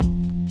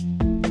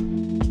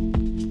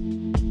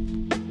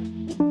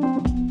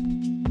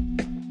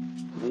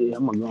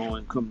gonna go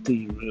and come to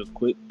you real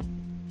quick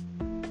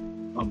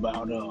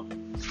about a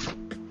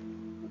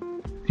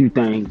few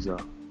things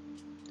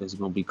that's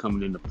gonna be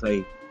coming into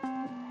play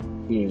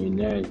here in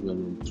Nashville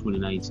in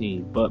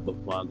 2019. But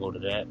before I go to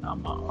that,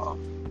 I'm gonna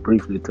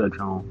briefly touch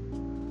on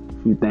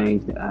a few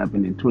things that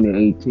happened in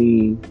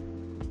 2018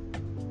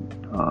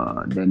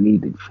 that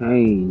need to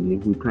change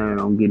if we plan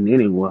on getting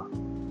anywhere.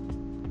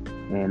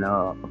 And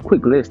a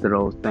quick list of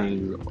those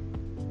things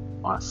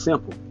are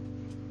simple,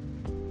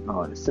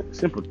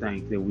 simple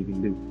things that we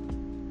can do.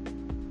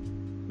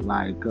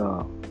 Like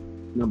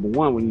number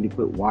one, we need to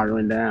quit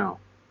watering down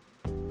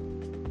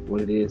what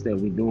it is that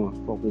we're doing.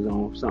 Focus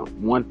on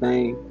one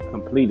thing,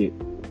 complete it,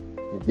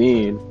 and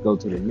then go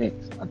to the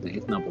next. I think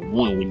it's number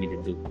one we need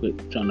to do.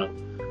 Quit trying to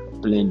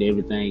blend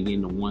everything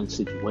into one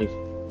situation.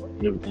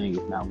 Everything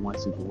is not one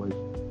situation.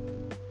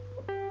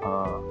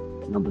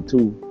 Number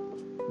two,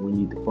 we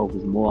need to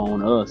focus more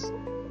on us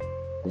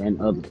than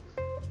others.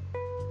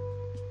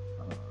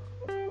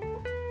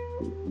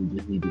 We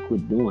just need to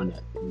quit doing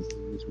that.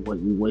 It's what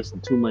we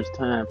wasting too much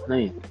time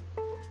playing.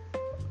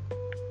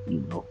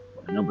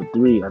 Number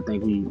three, I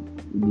think we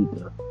need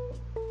to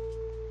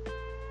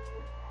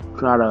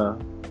try to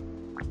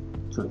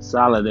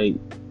consolidate,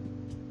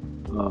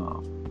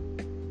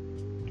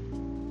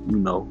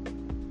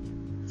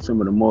 some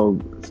of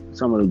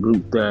the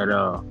groups that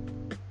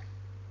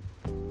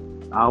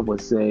I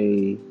would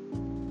say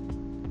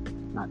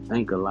not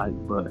think alike,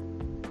 but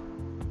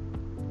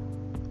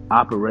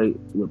operate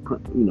with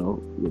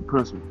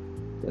principles.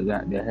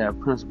 They have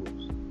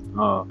principles.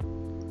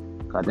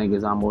 I think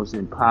it's almost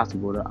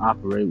impossible to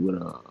operate with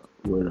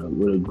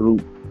a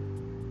group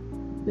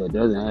that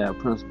doesn't have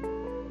principles.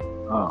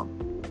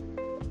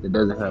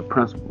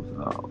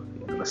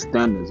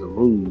 Standards or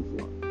rules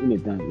or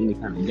anything, any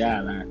kind of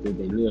guidelines that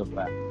they live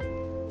by,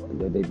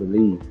 that they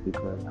believe.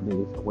 Because I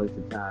think it's a waste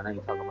of time. I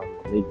ain't talking about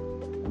religion.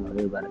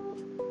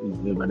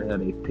 Everybody have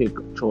their pick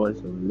of choice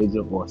of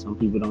religion, or some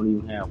people don't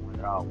even have one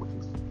at all, which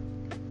is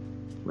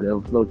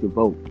whatever floats your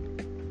boat.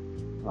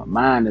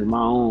 Mine is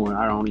my own.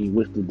 I don't even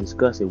wish to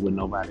discuss it with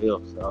nobody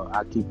else.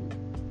 I keep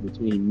it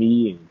between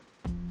me and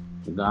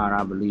the God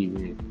I believe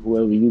in.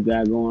 Whoever you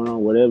got going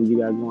on, whatever you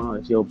got going on,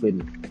 it's your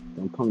business.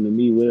 Don't come to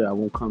me with it. I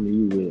won't come to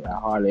you with it. I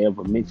hardly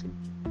ever mention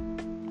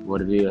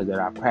what it is that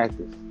I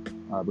practice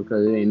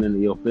because it ain't none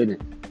of your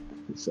business.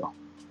 So,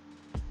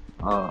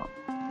 I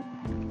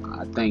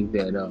think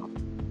that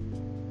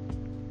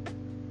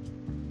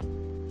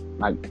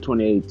like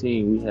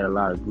 2018, we had a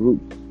lot of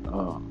groups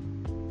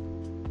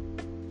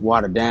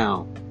water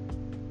down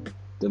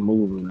the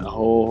movement a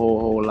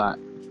whole lot,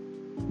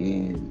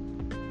 and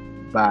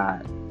by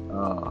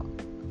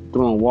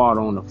throwing water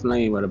on the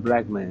flame of the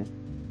black man,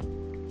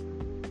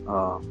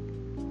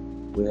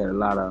 we had a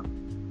lot of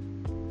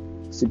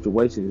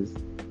situations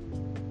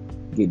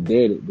get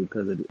deaded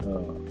because of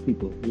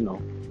people,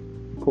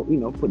 putting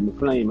the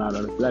flame out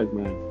of the black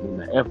man in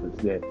the efforts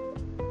that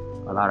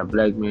a lot of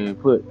black men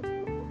put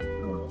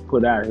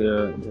out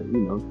here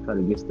to try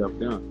to get stuff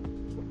done.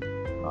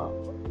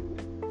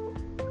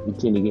 We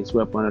tend to get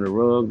swept under the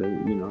rug.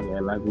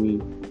 That like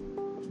we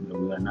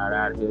are not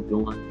out here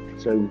doing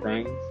certain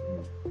things.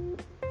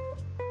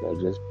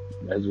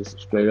 That's just a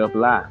straight up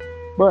lie.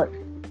 But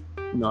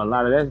a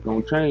lot of that's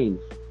gonna change.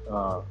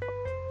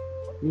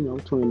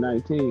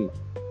 2019.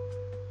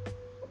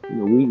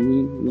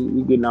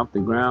 We getting off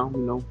the ground.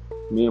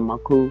 Me and my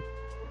crew.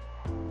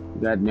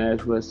 We got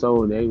Nashville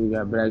Soul Day. We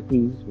got Black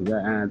Peace. We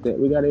got Iron Theft.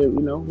 We got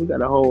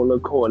a whole little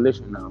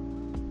coalition of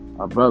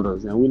our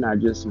brothers, and we're not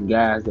just some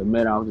guys that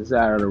met off the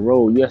side of the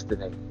road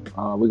yesterday.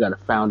 We got a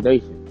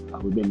foundation.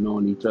 We've been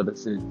knowing each other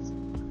since,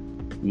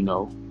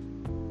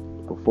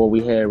 before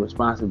we had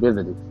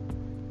responsibilities.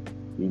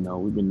 We've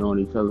been knowing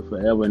each other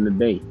forever and a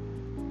day.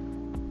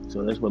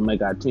 So that's what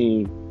make our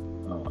team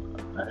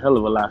a hell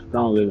of a lot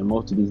stronger than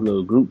most of these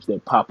little groups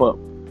that pop up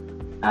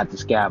out the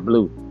sky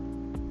blue.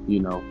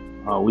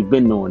 We've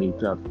been knowing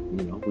each other.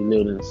 We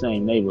lived in the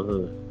same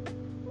neighborhood.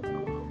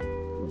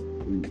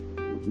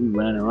 We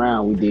ran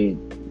around. We did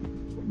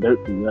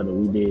dirt together.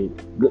 We did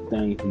good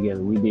things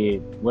together. We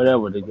did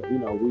whatever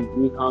together.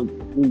 We hung.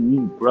 We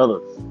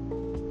brothers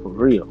for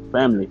real,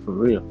 family for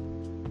real.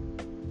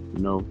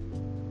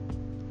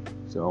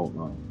 So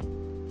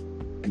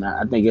now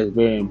I think it's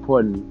very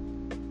important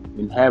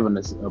in having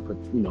a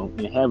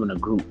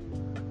group,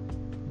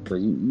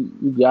 because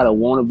you gotta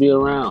want to be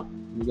around.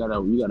 You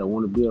gotta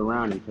want to be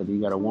around each other.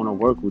 You gotta want to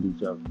work with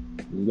each other.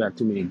 You got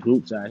too many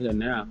groups out here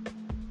now.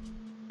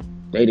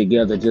 They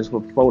together just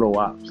for photo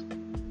ops.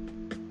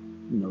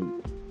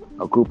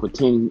 A group of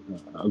 10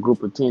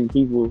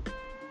 people.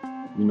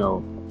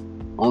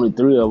 Only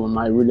 3 of them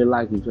might really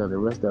like each other. The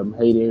rest of them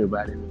hate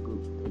everybody in the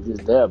group. They're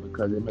just there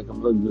because they make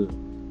them look good,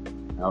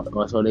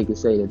 or so they can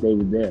say that they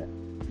were there.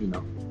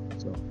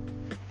 So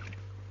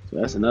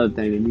that's another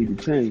thing that need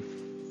to change.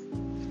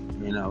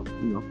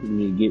 People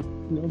need to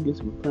get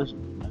some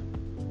principles, man.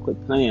 Quit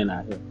playing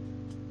out here.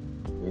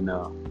 And I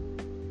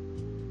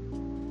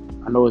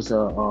know it's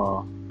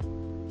a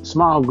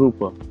small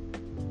group of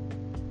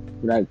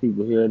black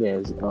people here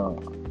that's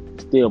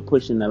still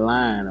pushing the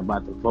line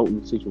about the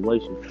voting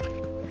situation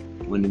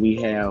when we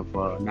have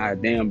not a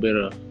damn bit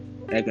of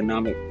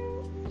economic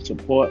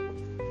support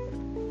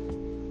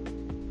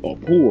or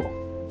poor.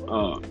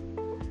 Uh,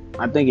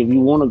 I think if you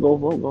want to go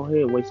vote, go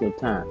ahead, waste your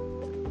time.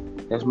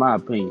 That's my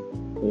opinion.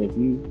 But if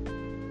you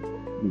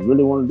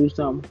really want to do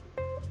something,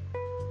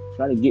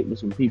 try to get with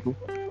some people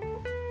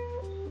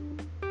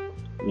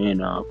and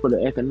put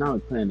an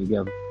economic plan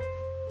together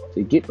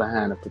to get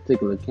behind a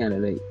particular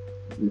candidate.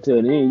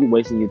 Until then, you're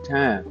wasting your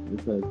time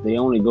because they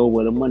only go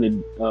where the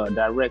money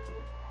directly.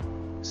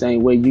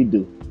 Same way you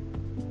do.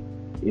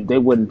 If they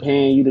wasn't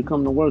paying you to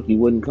come to work, you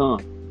wouldn't come.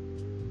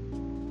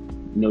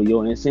 You know,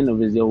 your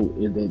incentive is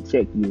that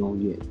check you gonna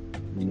get.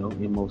 You know,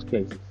 in most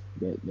cases,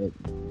 that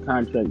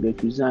contract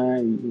that you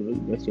sign, you know,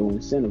 that's your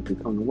incentive to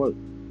come to work.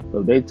 So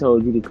if they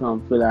told you to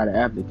come fill out an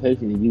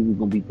application and you were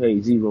gonna be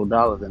paid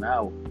 $0 an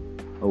hour,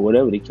 or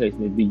whatever the case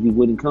may be, you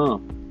wouldn't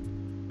come.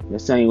 The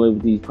same way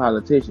with these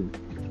politicians.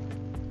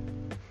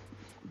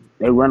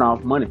 They run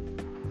off money.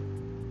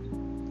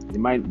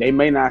 They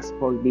may not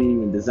supposed to be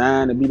even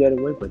designed to be that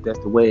way, but that's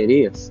the way it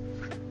is.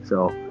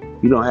 So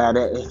you don't have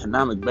that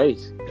economic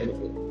base.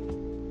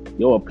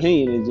 Your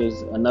opinion is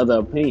just another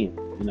opinion.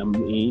 And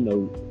you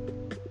know,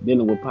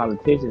 dealing with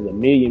politicians, 1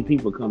 million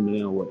people come to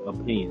them with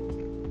opinions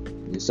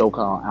and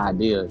so-called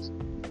ideas.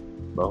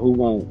 But who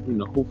won't? You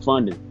know, who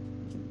funded?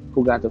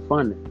 Who got the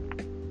funding?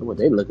 That's what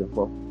they looking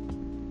for.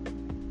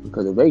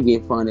 Because if they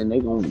get funding,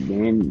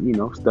 then you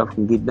know, stuff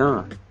can get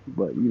done.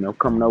 But you know,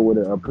 coming up with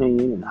an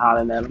opinion and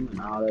hollering at them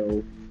and all that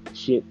old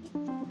shit,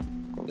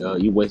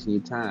 you wasting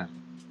your time.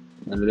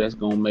 And that's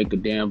gonna make a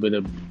damn bit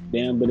of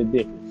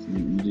difference.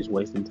 You just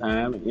wasting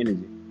time and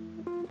energy.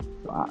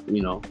 So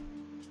you know,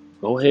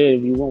 go ahead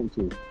if you want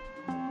to.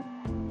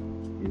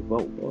 And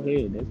vote. Go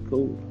ahead. That's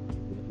cool.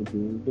 That's what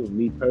you want to do.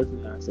 Me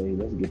personally, I say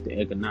let's get the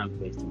economic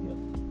base together.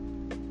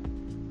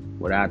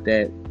 Without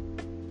that,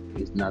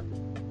 it's nothing.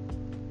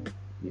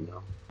 You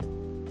know.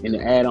 And to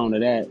add on to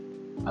that,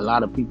 a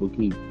lot of people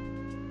keep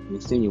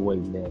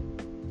insinuating that,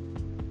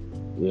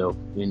 you know,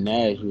 in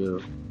Nashville,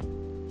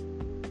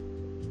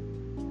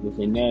 if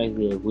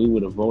we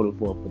would have voted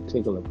for a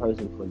particular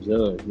person for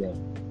judge, that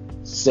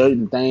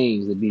certain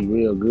things would be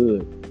real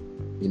good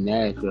in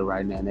Nashville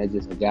right now, and that's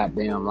just a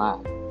goddamn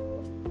lie.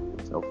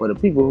 So for the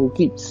people who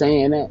keep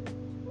saying that,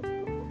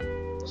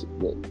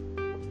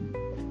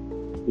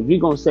 if you're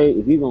gonna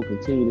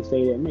continue to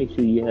say that, make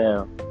sure you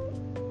have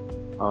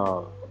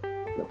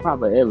the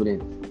proper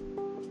evidence,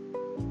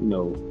 you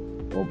know,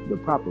 or the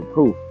proper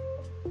proof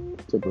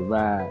to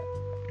provide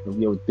of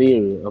your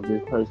theory of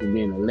this person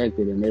being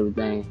elected and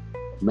everything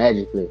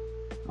magically,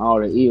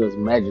 all the ills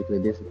magically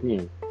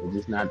disappearing. That's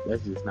just not a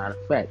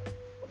fact.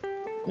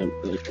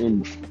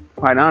 And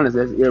quite honest,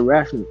 that's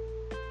irrational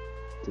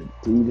to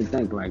even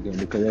think like that,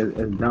 because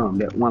that's dumb.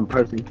 That one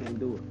person can't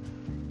do it.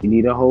 You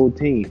need a whole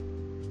team.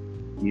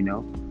 You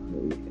know,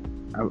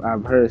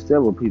 I've heard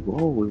several people,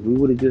 oh, if we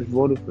would have just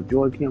voted for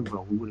Joy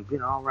Kimbrough, we would have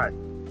been all right.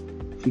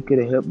 She could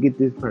have helped get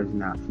this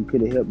person out. She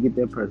could have helped get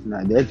that person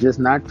out. That's just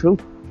not true.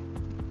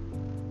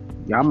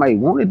 Y'all might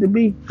want it to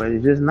be, but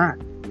it's just not.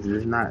 It's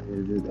just not.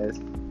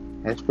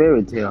 That's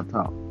fairy tale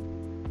talk.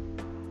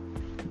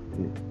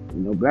 You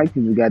know, black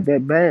people got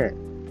that bad.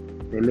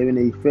 They live in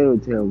these fairy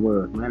tale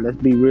worlds, man. Let's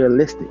be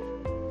realistic.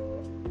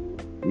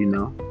 You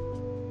know,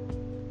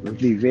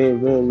 let's be very,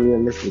 very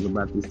realistic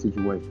about this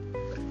situation.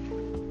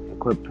 And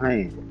quit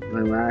playing.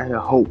 Running around here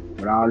hope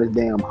with all this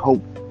damn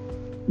hope.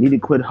 You need to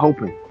quit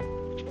hoping.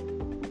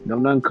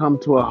 Don't nothing come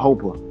to a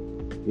hoper.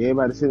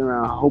 Everybody sitting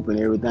around hoping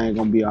everything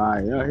gonna be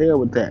alright. Hell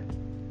with that.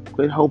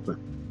 Quit hoping.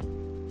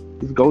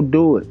 Just go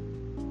do it.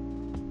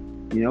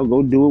 You know,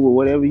 go do it with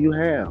whatever you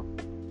have.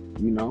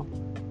 You know,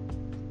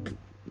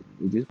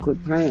 you just quit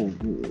playing.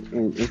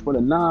 And for the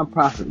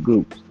non-profit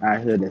groups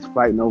out here that's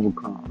fighting over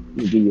crime,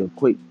 let me give you a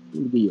quick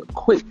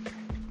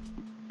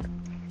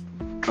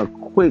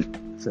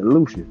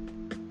solution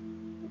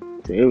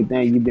to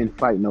everything you've been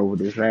fighting over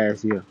this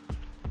last year.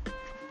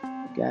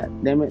 God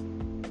damn it.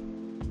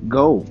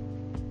 Go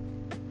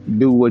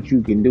do what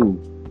you can do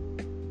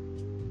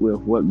with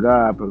what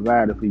God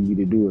provided for you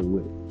to do it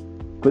with.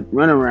 Quit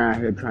running around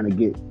here trying to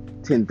get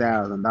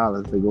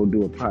 $10,000 to go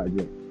do a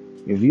project.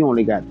 If you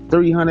only got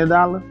 $300,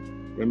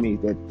 that means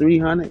that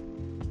 $300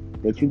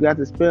 that you got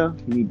to spare,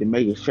 you need to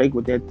make it shake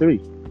with that $3.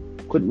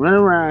 Quit running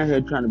around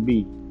here trying to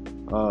be,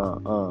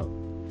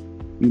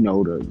 you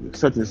know, the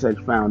such and such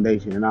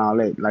foundation and all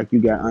that, like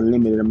you got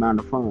unlimited amount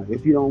of funds.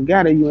 If you don't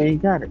got it, you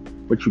ain't got it.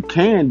 What you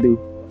can do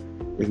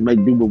is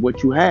make do with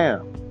what you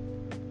have.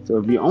 So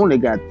if you only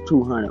got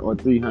 $200 or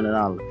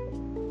 $300,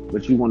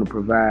 but you want to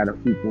provide a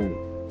few things,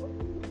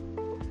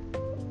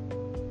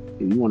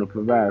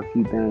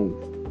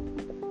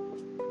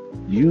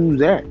 use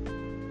that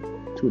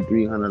 $200 or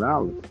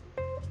 $300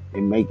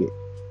 and make it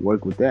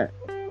work with that.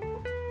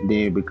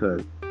 Then,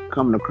 because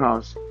coming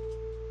across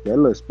that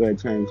little spare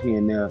change here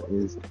and there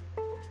is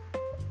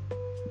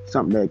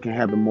something that can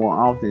happen more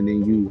often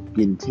than you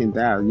getting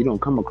 $10,000. You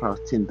don't come across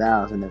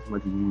 $10,000 as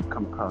much as you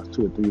come across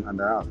 $200 or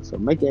 $300. So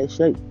make that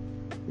shake.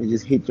 and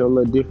just hit your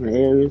little different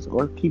areas,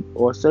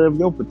 or serve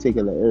your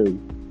particular area.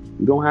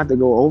 You don't have to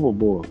go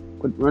overboard.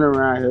 Quit running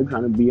around here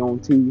trying to be on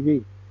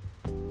TV.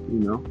 You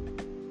know,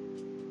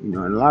 and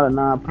a lot of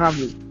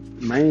nonprofits,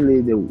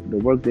 mainly the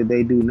work that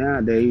they do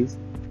nowadays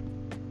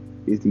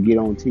is to get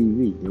on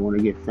TV. They want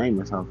to get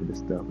famous off of this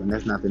stuff, and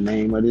that's not the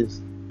name of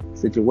this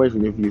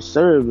situation. If you're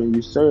serving,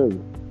 you're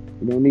serving.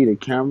 You don't need a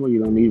camera.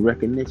 You don't need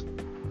recognition.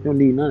 You don't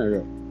need none of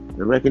that.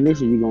 The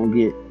recognition you're gonna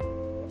get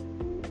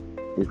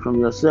is from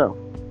yourself.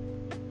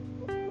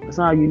 That's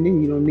all you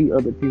need. You don't need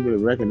other people to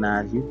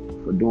recognize you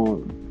for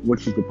doing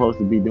what you're supposed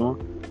to be doing,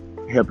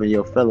 helping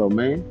your fellow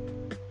man.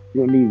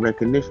 You don't need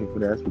recognition for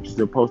that. That's what you're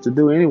supposed to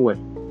do anyway.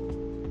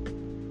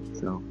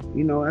 So,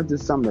 that's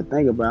just something to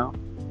think about,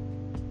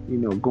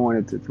 going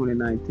into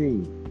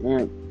 2019.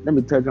 And let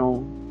me touch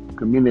on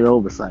community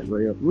oversight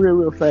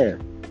real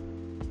fast.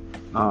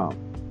 Um,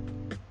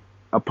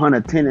 Upon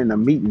attending a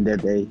meeting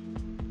that they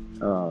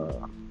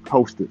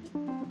hosted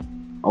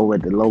over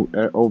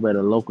at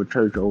a local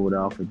church over there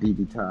off of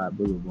DB Todd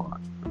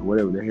Boulevard, or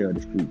whatever the hell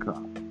the street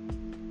called,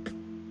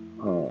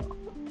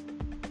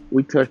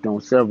 we touched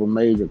on several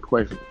major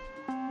questions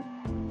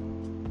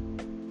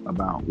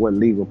about what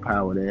legal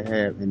power they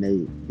have, and they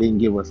didn't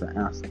give us an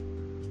answer.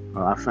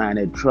 I find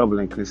that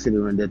troubling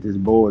considering that this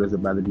board is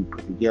about to be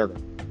put together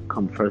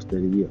come first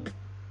of the year.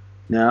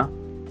 Now,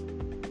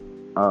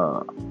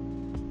 uh,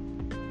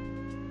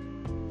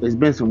 it's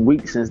been some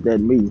weeks since that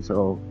meeting,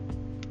 so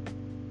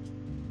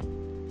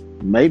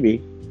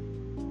maybe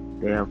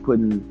they have put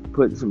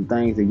some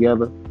things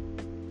together.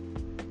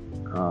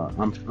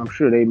 I'm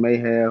sure they may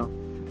have.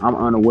 I'm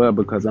unaware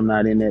because I'm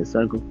not in that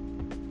circle,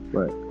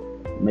 but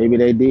maybe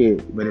they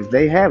did. But if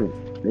they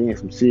haven't, they in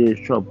some serious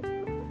trouble.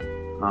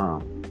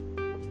 Um,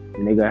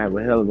 and they gotta have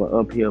a hell of an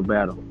uphill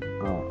battle.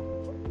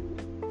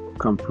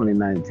 Come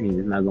 2019,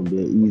 it's not gonna be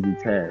an easy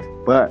task.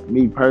 But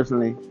me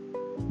personally,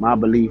 my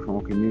belief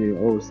on community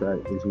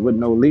oversight is with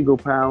no legal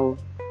power,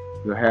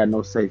 you'll have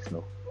no say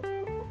so.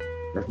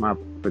 That's my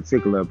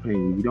particular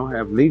opinion. If you don't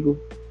have legal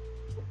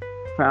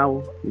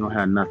power, you don't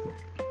have nothing.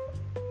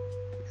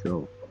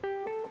 So,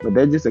 but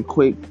that's just that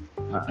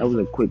was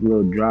a quick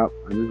little drop.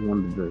 I just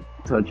wanted to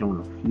touch on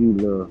a few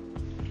little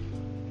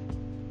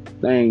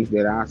things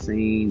that I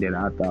seen that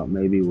I thought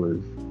maybe was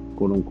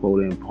quote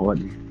unquote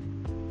important,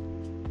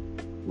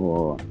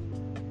 or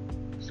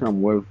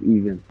something worth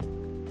even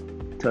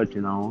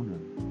touching on.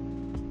 And,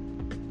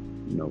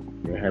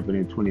 that happened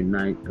in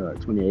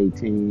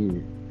 2018.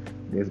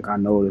 And I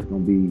know it's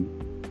going to be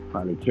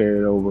probably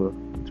carried over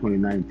to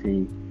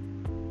 2019.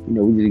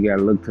 We just got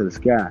to look to the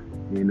sky.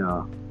 And,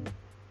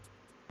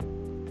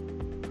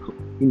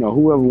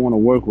 whoever want to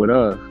work with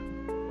us,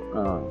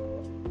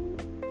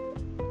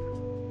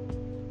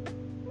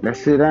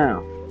 let's sit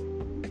down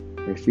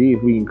and see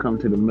if we can come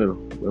to the middle.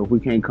 Well, if we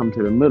can't come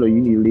to the middle, you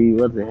need to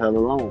leave us the hell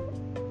alone.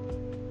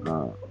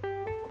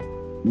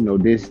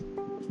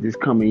 This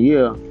coming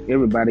year,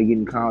 everybody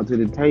getting called to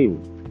the table.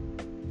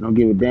 Don't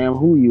give a damn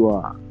who you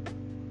are.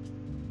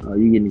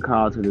 You getting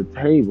called to the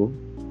table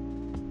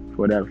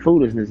for that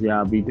foolishness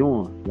y'all be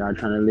doing. Y'all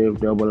trying to live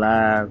double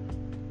lives.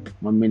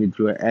 1 minute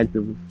you're an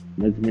activist,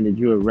 next minute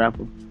you're a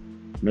rapper,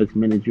 next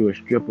minute you're a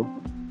stripper,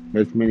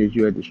 next minute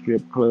you're at the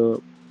strip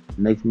club,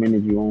 next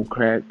minute you on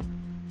crack,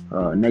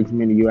 next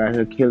minute you out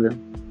here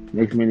killing,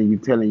 next minute you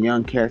telling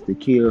young cats to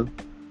kill,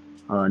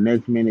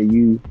 next minute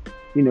you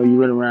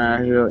run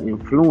around here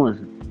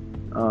influencing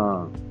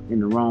in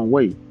the wrong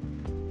way.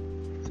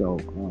 So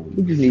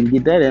we just need to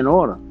get that in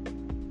order.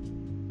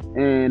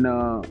 And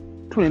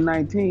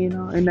 2019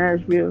 in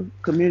Nashville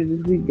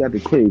communities, we got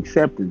to quit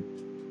accepting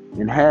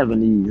and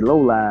having these low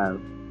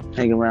lives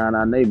hanging around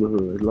our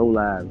neighborhoods. Low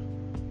lives,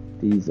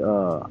 these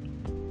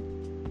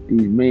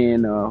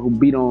men who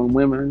beat on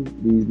women,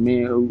 these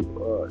men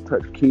who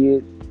touch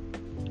kids,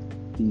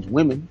 these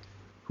women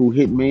who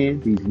hit men,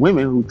 these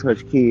women who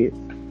touch kids.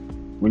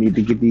 We need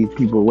to get these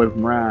people away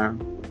from around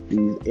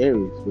these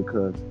areas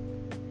because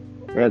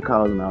they're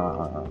causing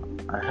a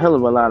hell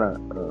of a lot of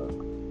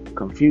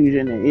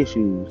confusion and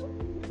issues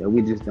that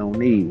we just don't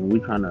need. And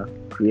we're trying to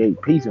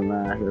create peace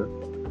around here.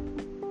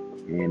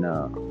 And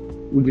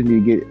we just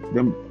need to get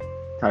them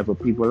type of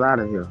people out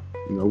of here.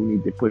 We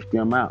need to push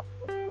them out.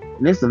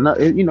 And it's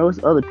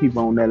it's other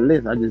people on that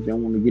list. I just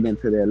don't want to get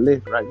into that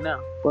list right now.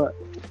 But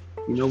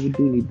we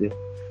need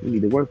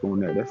to work on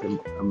that. That's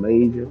a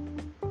major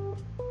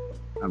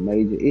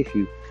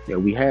issue that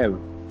we have.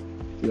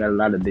 We got a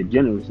lot of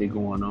degeneracy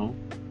going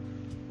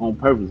on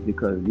purpose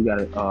because you got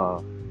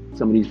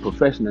some of these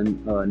professional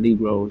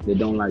Negroes that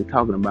don't like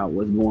talking about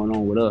what's going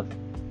on with us.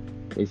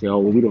 They say, "Oh,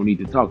 well, we don't need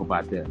to talk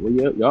about that." Well,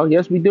 y'all,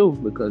 yes, we do,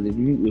 because if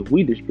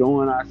we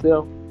destroying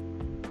ourselves,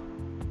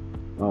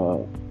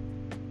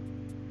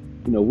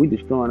 we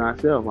destroying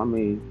ourselves. I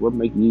mean, what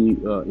make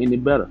you any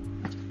better?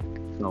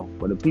 So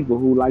for the people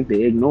who like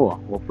to ignore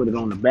or put it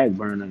on the back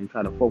burner and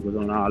try to focus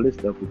on all this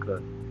stuff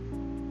because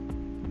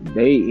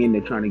they end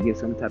up trying to get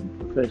some type of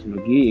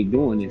professional gig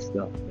doing this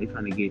stuff. They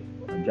trying to get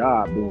a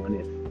job doing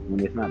this when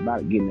it's not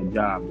about getting a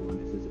job doing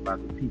this. It's about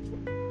the people.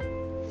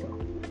 So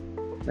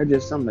That's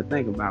just something to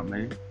think about,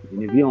 man.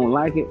 And if you don't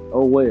like it,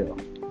 oh well.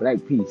 Black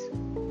peace.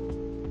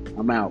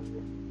 I'm out.